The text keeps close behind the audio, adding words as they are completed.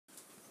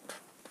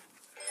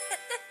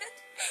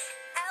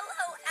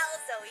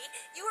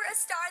a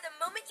star the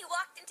moment you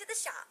walked into the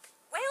shop.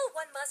 Well,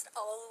 one must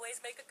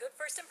always make a good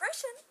first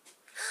impression.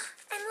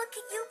 And look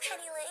at you,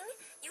 Pennyling.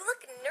 You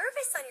look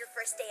nervous on your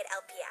first day at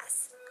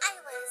LPS. I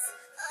was.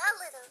 A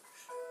little.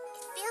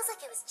 It feels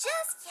like it was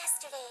just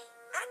yesterday.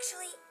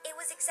 Actually, it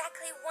was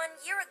exactly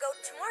 1 year ago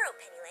tomorrow,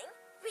 Pennyling.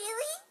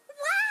 Really?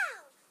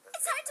 Wow!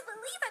 It's hard to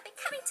believe I've been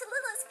coming to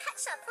Littlest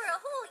pet shop for a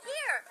whole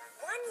year.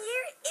 1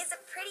 year is a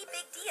pretty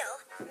big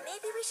deal.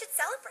 Maybe we should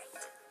celebrate.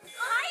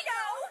 I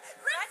know!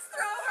 Let's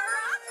throw her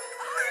a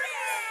party!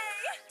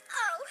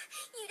 Oh,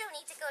 you don't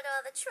need to go to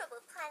all the trouble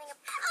of planning a...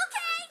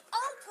 Okay!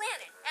 I'll plan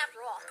it.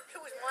 After all,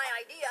 it was my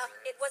idea.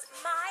 It was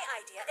my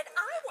idea, and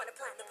I want to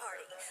plan the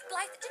party.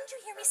 Blythe, didn't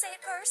you hear me say it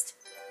first?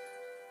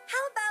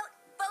 How about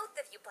both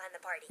of you plan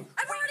the party?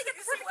 I've already got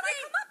to see what I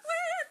come up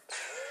with!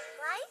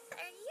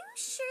 Blythe, are you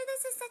sure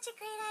this is such a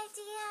great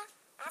idea?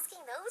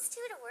 Asking those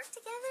two to work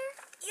together?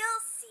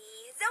 You'll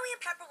see. Zoe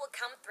and Pepper will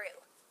come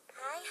through.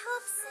 I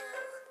hope so.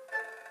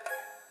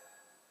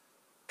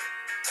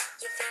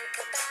 You think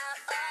about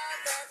all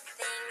the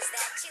things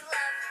that you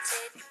love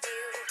to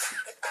do.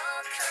 It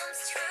all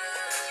comes true.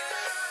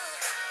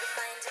 You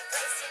find a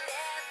place you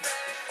never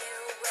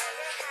knew where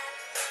you're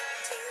happy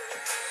to.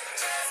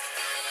 Just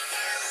be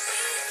you.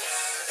 We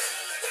can be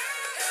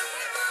who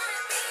we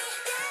wanna be.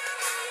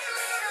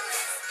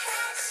 Littlest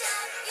pet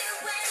shop, you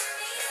and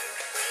me.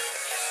 We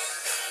can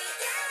be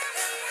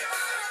who we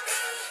wanna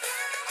be.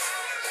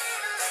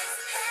 Littlest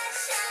pet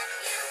shop,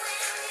 you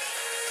and me.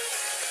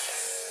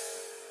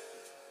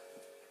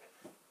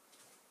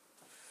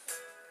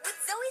 With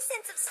Zoe's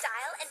sense of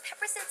style and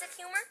Pepper's sense of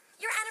humor,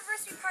 your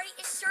anniversary party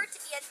is sure to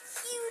be a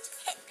huge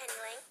hit,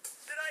 Pennyling.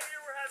 Did I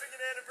hear we're having an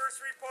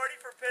anniversary party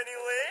for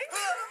Pennyling?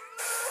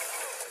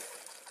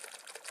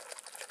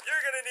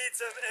 You're gonna need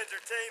some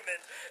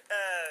entertainment.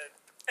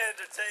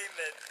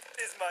 Entertainment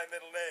is my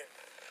middle name.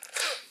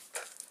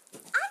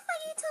 I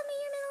thought you told me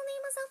your middle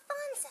name was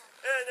Alfonso.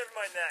 Never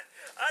mind that.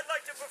 I'd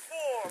like to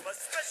perform a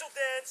special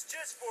dance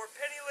just for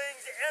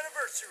Pennyling's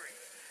anniversary.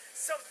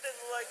 Something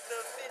like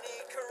the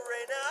Vinnie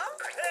Carena.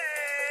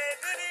 Hey,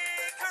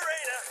 Vinnie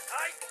Carena.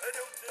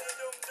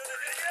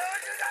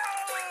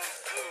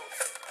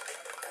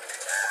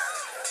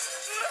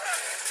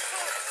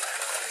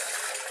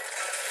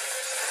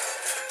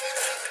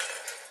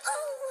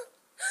 Oh,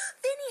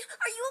 Vinny,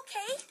 are you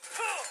okay?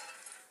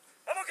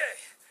 I'm okay.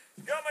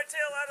 Got my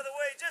tail out of the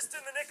way just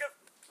in the nick of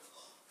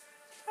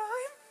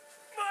time.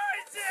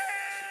 My tail!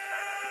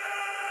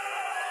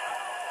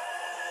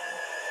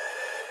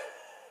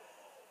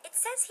 It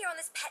says here on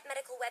this pet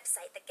medical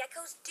website that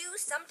geckos do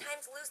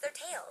sometimes lose their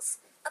tails.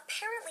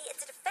 Apparently,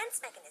 it's a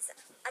defense mechanism.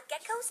 A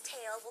gecko's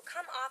tail will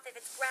come off if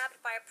it's grabbed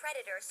by a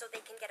predator so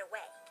they can get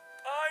away.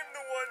 I'm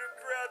the one who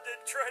grabbed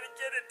it trying to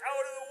get it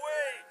out of the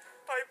way.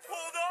 I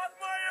pulled off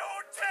my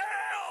own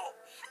tail!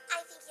 I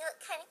think you look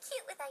kind of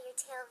cute without your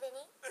tail,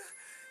 Vinny.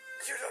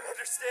 You don't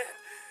understand.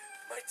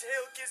 My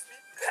tail gives me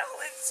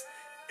balance.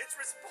 It's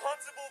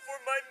responsible for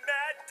my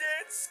mad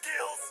dance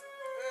skills.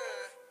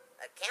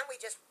 Can't we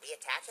just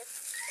reattach it?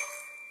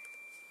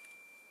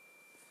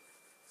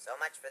 So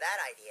much for that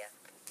idea.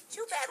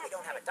 Too bad we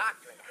don't have a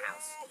doctor in the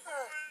house.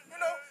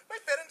 My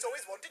parents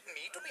always wanted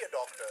me to be a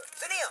doctor.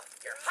 Sunil,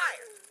 you're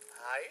hired.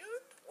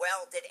 Hired?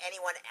 Well, did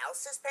anyone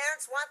else's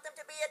parents want them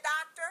to be a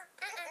doctor?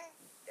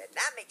 Then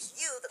that makes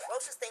you the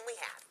closest thing we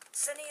have.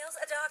 Sunil's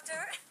a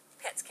doctor.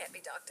 Pets can't be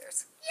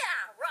doctors.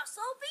 Yeah,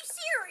 Russell, be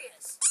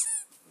serious.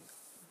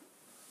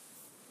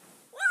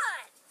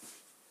 What?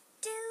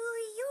 Do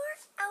your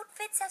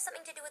outfits have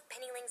something to do with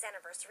Pennyling's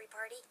anniversary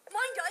party?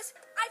 Mine does.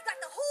 I've got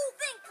the whole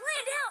thing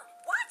planned out.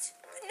 What?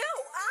 No,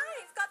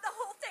 I've got the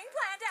whole thing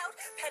planned out.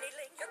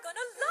 Pennyling, you're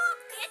gonna love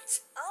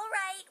it. All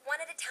right, one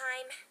at a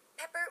time.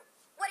 Pepper,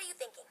 what are you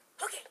thinking?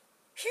 Okay,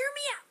 hear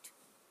me out.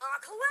 A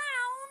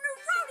clown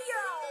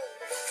rodeo.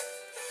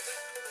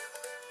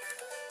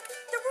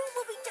 The room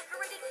will be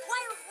decorated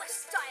Wild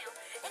West style,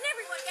 and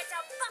everyone gets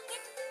a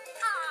bucket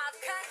of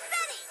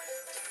confetti,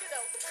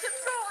 to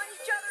throw on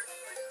each other.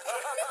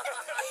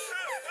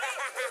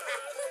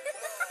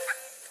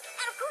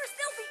 And of course,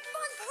 there'll be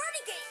fun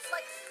party games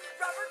like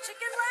rubber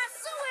chicken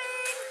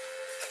lassoing.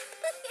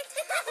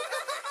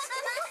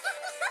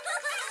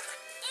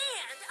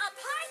 And a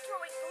pie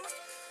throwing booth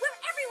where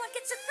everyone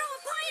gets to throw a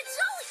pie at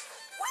Zoe.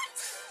 What?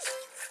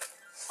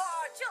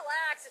 Oh,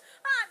 chillax.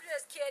 I'm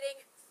just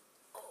kidding.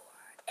 Or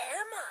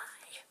am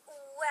I?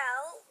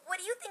 Well,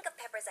 what do you think of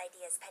Pepper's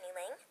ideas,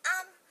 Pennyling?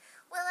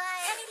 Will I...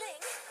 Pennyling,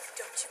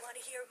 don't you want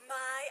to hear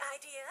my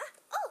idea?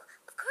 Oh,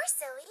 of course,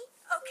 Zoe.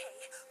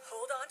 Okay,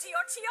 hold on to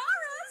your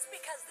tiaras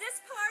because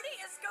this party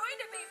is going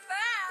to be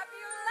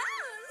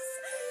fabulous.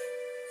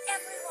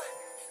 Everyone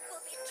will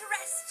be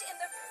dressed in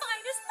their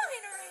finest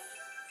finery.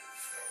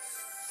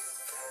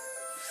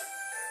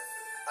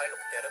 I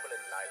look terrible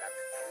in lilac.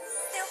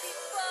 There'll be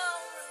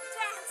ballroom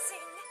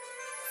dancing.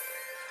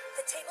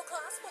 The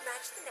tablecloths will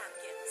match the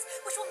napkins,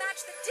 which will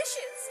match the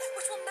dishes,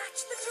 which will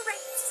match the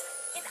drapes.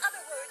 In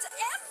other words,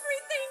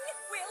 everything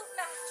will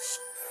match.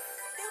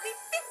 There'll be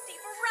 50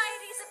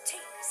 varieties of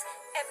teas.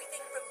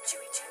 Everything from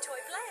Chewy Chew Toy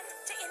Blend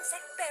to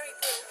Insect Berry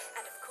Brew.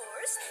 And of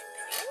course, course,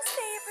 Penny's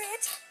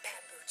favorite,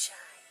 bamboo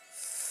chai.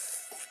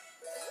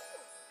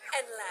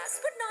 And last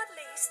but not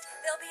least,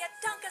 there'll be a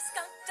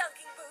Dunk-a-Skunk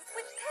dunking booth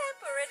with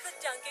Pepper as the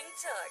dunking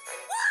tug.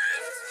 What?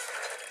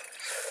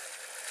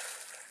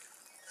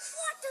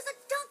 What does a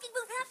dunking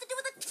booth have to do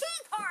with a tea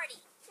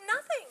party?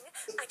 Nothing.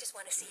 I just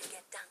want to see you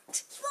get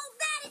dunked. Well,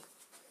 that is...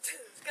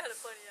 It's kind of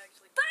funny,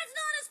 actually. But it's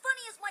not as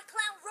funny as my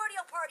clown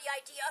rodeo party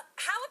idea.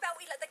 How about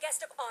we let the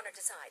guest of honor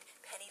decide?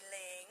 Penny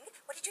Ling,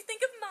 what did you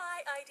think of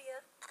my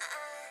idea?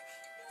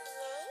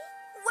 Yay?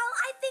 Well,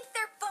 I think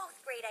they're both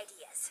great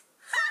ideas.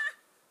 Ha!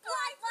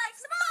 Blythe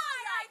likes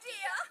my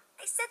idea!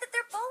 I said that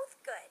they're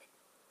both good.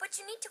 But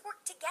you need to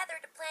work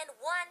together to plan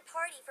one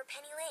party for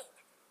Penny Ling.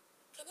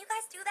 Can you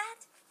guys do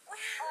that?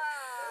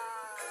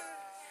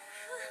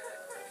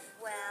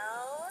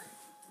 Well...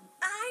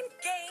 I'm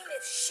game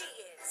if she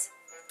is.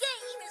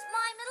 Game is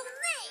my middle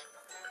name.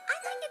 I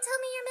thought you told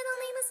me your middle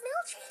name was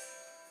Mildred.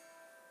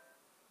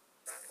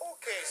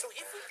 Okay, so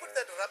if we put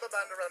that rubber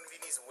band around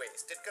Vinny's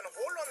waist, it can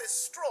hold on his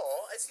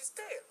straw as his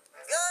tail.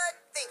 Good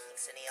thinking,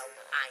 Sunil.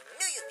 I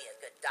knew you'd be a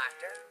good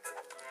doctor.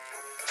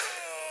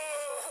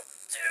 Oh,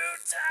 too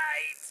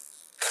tight.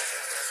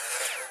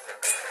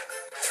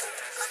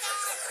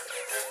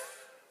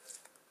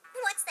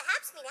 What's the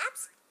haps, me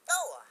naps?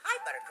 Oh, hi,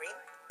 Buttercream.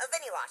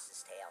 Vinny lost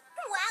his tail.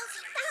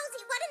 Wowsy,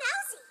 bowsy, what an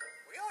owsy.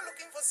 We are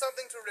looking for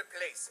something to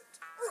replace it.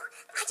 Ooh,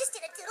 I just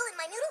did a doodle in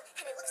my noodle,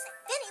 and it looks like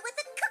Vinny with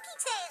a cookie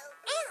tail.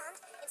 And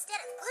instead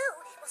of glue,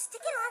 we'll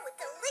stick it on with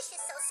delicious,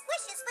 so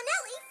squishes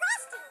vanilla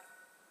frosting.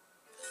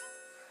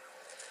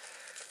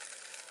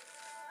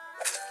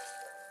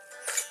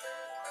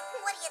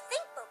 What do you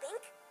think,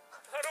 Bobink?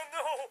 I don't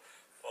know.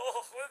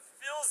 Oh, it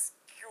feels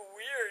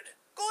weird.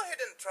 Go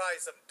ahead and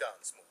try some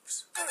dance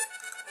moves.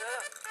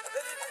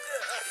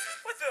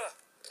 What the?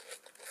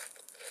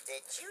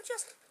 Did you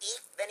just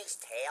eat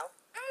Vinny's tail?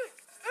 I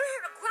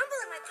heard a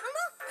grumble in my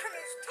tumble, and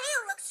his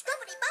tail looks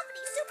scrubbity bubbity,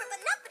 super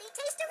banuppity,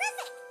 tastes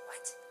terrific.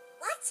 What?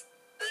 What?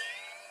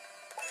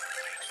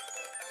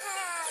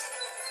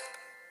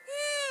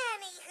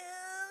 Anywho.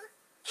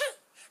 Hey,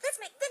 let's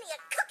make Vinny a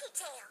cookie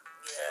tail.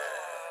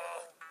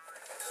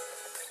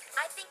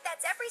 I think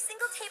that's every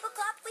single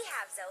tablecloth we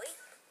have, Zoe.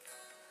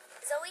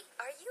 Zoe,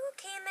 are you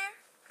okay in there?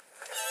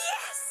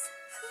 Yes!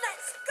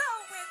 Let's go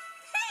with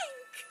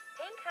pink!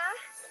 Pink, huh?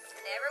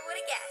 Never would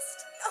have guessed.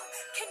 Oh,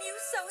 can you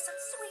sew some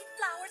sweet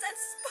flowers and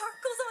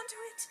sparkles onto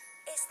it?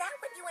 Is that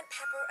what you and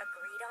Pepper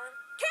agreed on?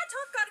 Can't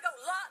talk, gotta go.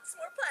 Lots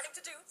more planning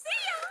to do.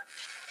 See ya!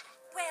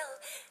 Well,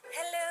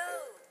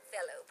 hello,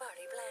 fellow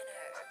party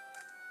planner.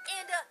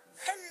 And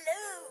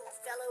hello,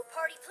 fellow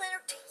party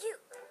planner to you.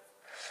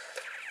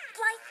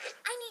 Blythe,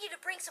 I need you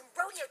to bring some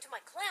rodeo to my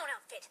clown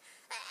outfit.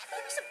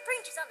 Maybe some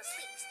fringes on the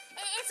sleeves.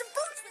 And some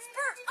boots with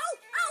spurs.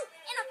 Oh,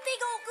 and a big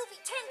old goofy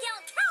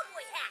 10-gallon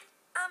cowboy hat.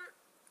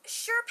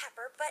 Sure,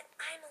 Pepper, but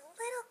I'm a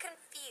little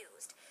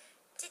confused.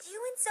 Did you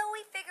and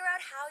Zoe figure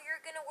out how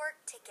you're gonna work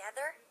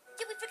together?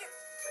 Did we figure...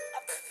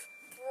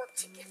 work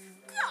together?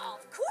 Oh,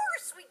 of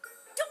course.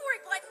 Don't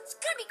worry, Blythe. It's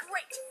gonna be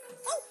great.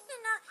 Oh,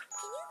 and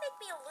can you make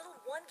me a little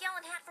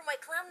 1-gallon hat for my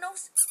clown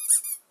nose?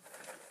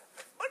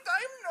 But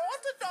I'm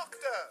not a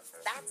doctor.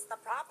 That's the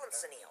problem,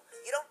 Sunil.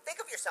 You don't think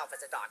of yourself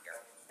as a doctor.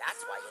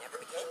 That's why you never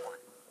became one.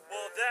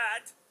 Well,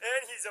 that,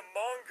 and he's a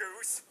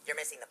mongoose. You're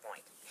missing the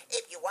point.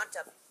 If you want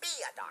to be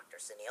a doctor,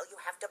 Sunil,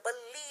 you have to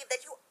believe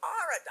that you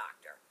are a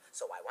doctor.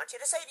 So I want you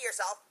to say to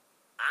yourself,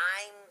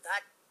 I'm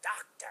the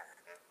doctor.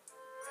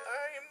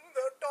 I'm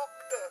the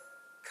doctor.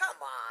 Come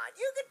on,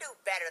 you can do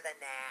better than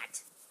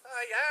that.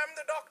 I am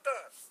the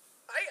doctor.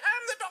 I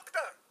am the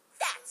doctor.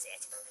 That's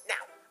it.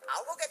 Now,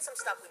 I'll go get some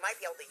stuff we might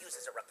be able to use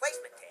as a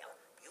replacement tail.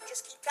 You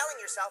just keep telling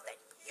yourself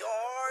that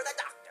you're the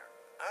doctor.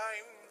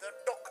 I'm the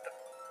doctor.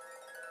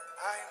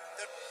 I'm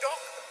the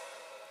doctor.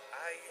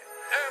 I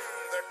am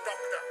the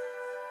doctor.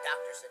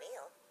 Dr.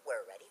 Sunil,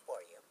 we're ready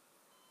for you.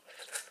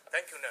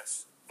 Thank you,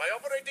 nurse. My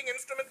operating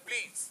instrument,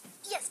 please.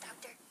 Yes,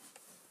 doctor.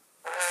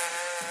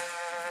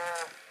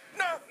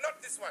 No,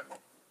 not this one. A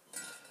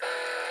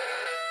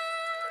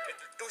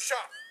little too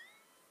sharp.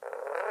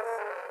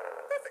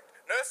 Perfect.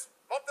 Nurse,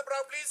 mop the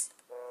brow, please.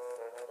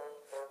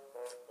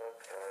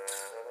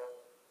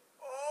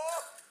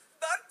 Oh,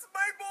 that's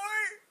my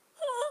boy.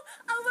 Oh,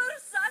 our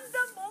son,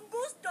 the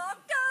mongoose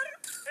doctor.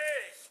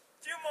 Hey,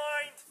 do you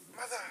mind?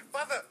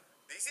 Father,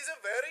 this is a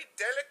very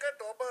delicate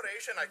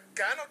operation. I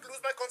cannot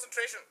lose my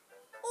concentration.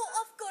 Oh,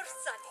 of course,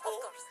 son, of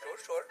course.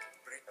 Sure.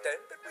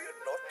 Pretend that we are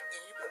not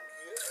even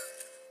here.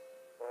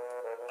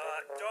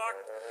 Doc,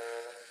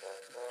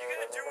 you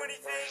gonna do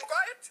anything?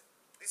 Quiet.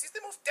 This is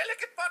the most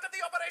delicate part of the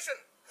operation.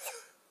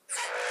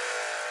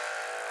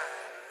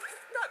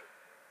 Done.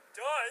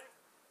 Done?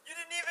 You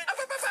didn't even... Up.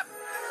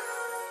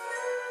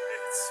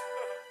 It's...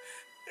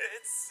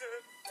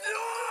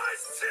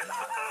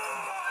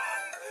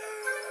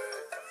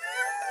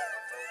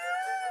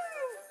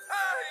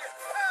 I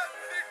am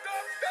the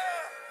doctor.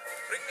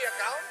 Bring me a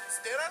gown,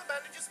 sterile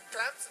bandages,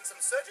 clamps, and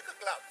some surgical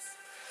gloves.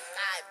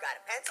 I've got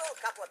a pencil, a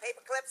couple of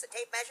paper clips, a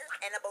tape measure,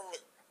 and a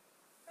balloon.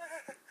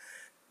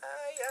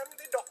 I am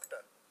the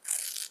doctor.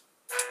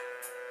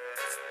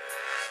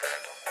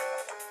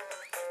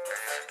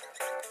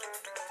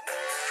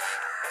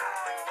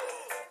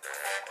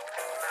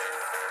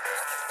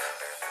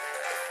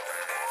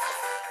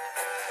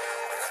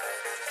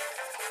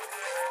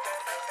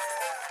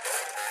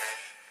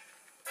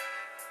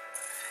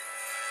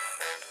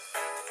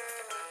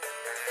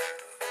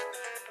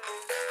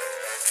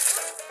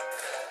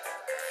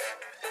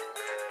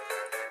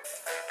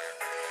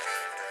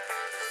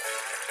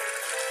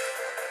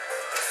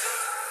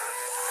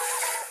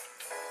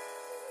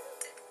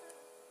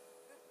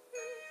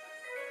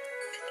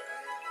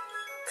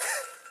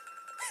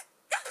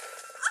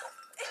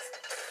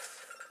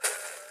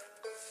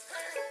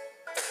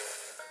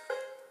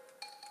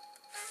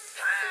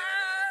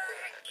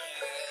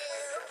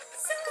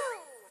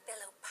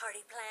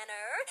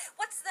 planner.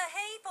 What's the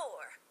hay for?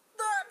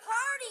 The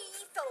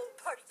party, fellow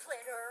party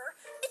planner.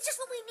 It's just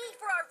what we need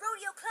for our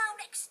rodeo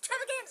clown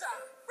extravaganza.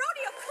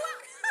 Rodeo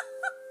clown!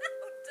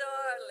 Oh,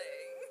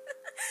 darling.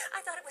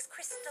 I thought it was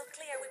crystal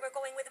clear we were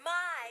going with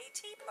my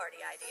tea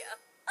party idea.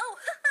 Oh,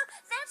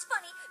 that's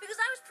funny, because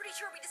I was pretty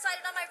sure we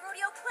decided on my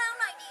rodeo clown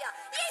idea.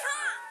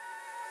 Yeehaw!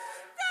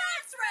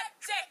 That's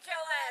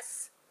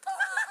ridiculous!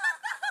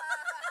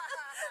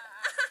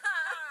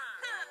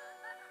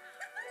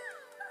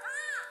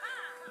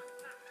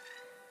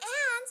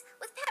 And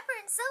with Pepper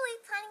and Zoe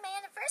planning my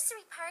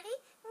anniversary party,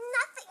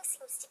 nothing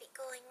seems to be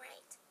going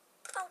right.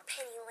 Oh,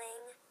 Penny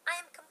Ling, I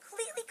am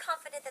completely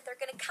confident that they're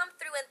going to come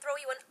through and throw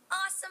you an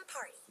awesome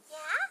party.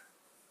 Yeah?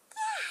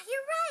 Yeah,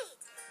 you're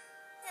right.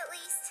 At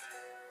least,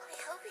 I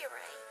hope you're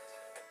right.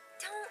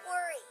 Don't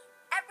worry.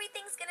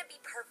 Everything's going to be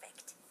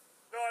perfect.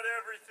 Not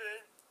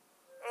everything.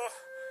 Oh,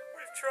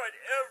 we've tried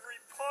every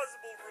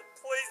possible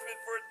replacement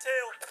for a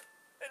tail,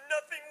 and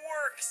nothing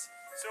works.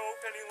 So,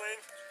 Penny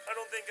Ling, I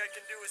don't think I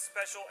can do a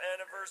special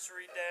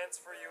anniversary dance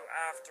for you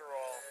after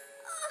all.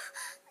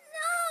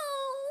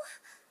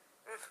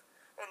 No!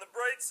 On the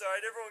bright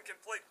side, everyone can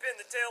play pin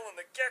the tail on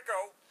the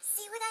gecko.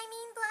 See what I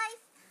mean,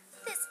 Blythe?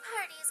 This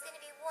party is going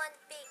to be one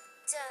big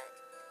dud.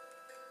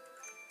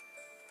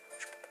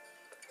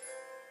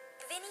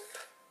 Vinny,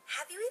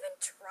 have you even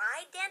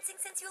tried dancing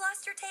since you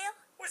lost your tail?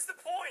 What's the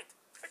point?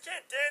 I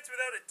can't dance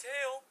without a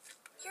tail.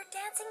 Your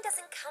dancing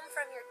doesn't come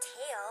from your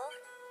tail.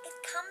 It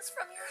comes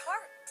from your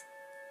heart.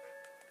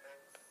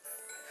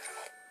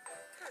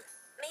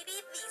 Maybe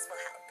these will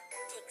help.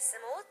 Take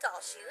some old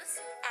doll shoes,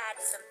 add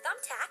some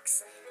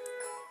thumbtacks.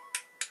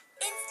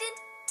 Instant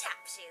tap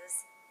shoes.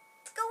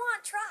 Go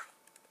on, try.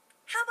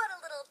 How about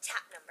a little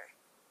tap number?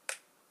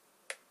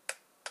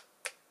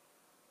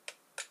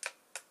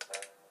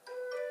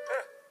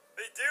 Huh,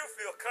 they do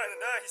feel kind of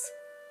nice.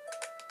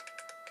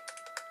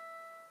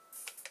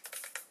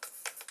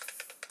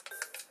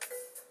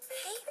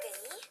 Hey,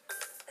 Vinny.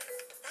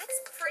 That's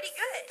pretty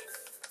good.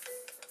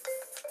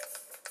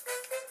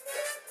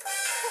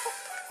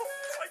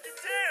 I can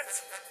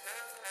dance!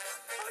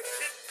 I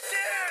can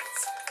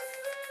dance!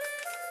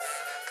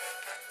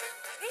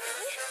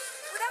 Vinny,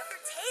 without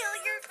your tail,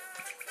 you're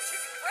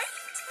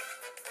great.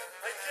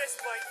 I guess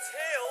my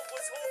tail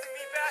was holding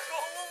me back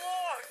all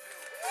along.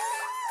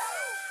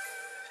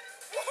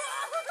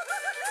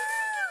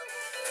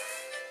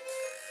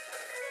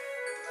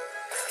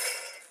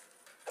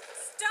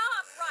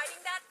 Stop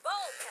riding that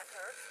bull,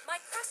 Pepper. My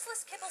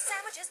crustless kibble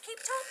sandwiches keep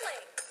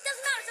toppling.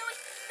 Doesn't matter, Zoe.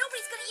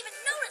 Nobody's going to even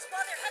notice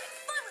while they're having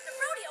fun with the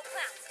rodeo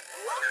clowns.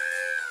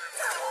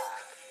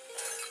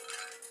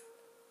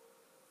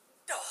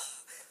 Oh,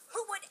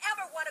 who would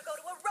ever want to go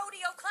to a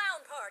rodeo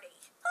clown party?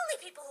 Only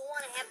people who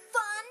want to have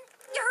fun.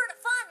 You heard of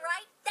fun,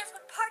 right? That's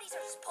what parties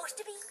are supposed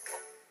to be.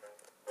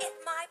 If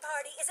my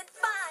party isn't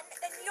fun,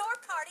 then your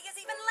party is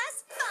even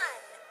less fun.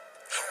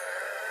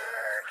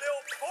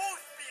 They'll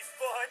both be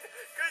fun,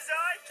 because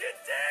I can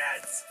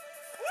dance!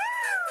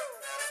 Woo!